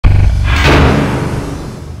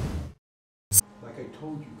I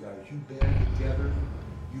told you guys, you band together,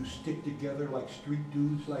 you stick together like street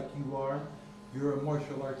dudes like you are. You're a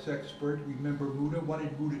martial arts expert. Remember Muda? What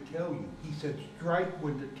did Muda tell you? He said, strike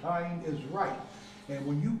when the time is right. And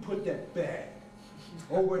when you put that bag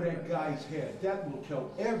over that guy's head, that will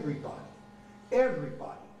tell everybody,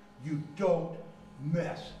 you don't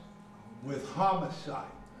mess with homicide.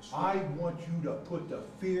 I want you to put the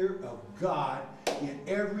fear of God in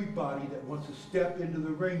everybody that wants to step into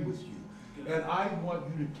the ring with you. And I want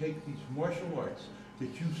you to take these martial arts that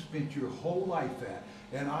you've spent your whole life at,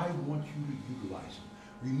 and I want you to utilize them.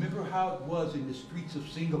 Remember how it was in the streets of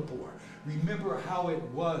Singapore. Remember how it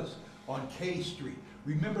was on K Street.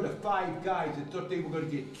 Remember the 5 guys that thought they were going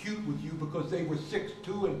to get cute with you because they were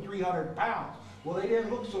 6'2" and 300 pounds. Well, they didn't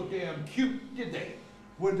look so damn cute, did they,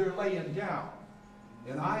 when they're laying down?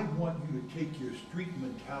 And I want you to take your street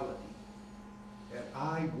mentality, and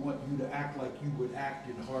I want you to act like you would act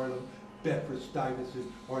in Harlem,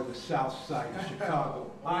 Bedford-Stuyvesant, or the South Side of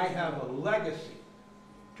Chicago. I have a legacy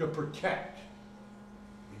to protect.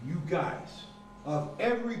 And you guys, of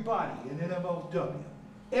everybody in MLW,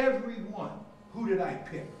 everyone, who did I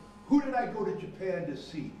pick? Who did I go to Japan to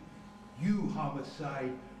see? You,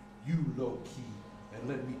 Homicide, you, Low Ki. And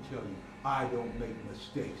let me tell you, I don't make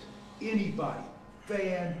mistakes. Anybody,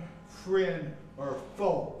 fan, friend, or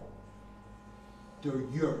foe, they're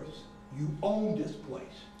yours. You own this place.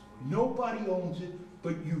 Nobody owns it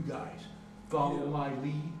but you guys. Follow my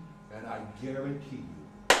lead, and I guarantee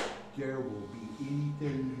you, there will be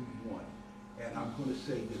anything you want. And I'm going to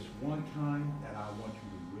say this one time, and I want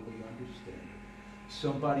you to really understand it.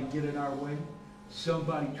 Somebody get in our way,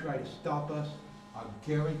 somebody try to stop us, I'm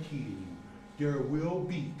guaranteeing you, there will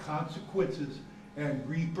be consequences and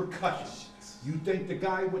repercussions. You think the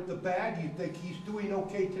guy with the bag, you think he's doing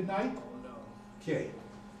okay tonight? Oh no. Okay,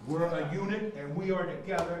 we're a unit and we are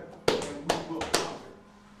together and we will conquer.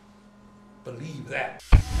 Believe that.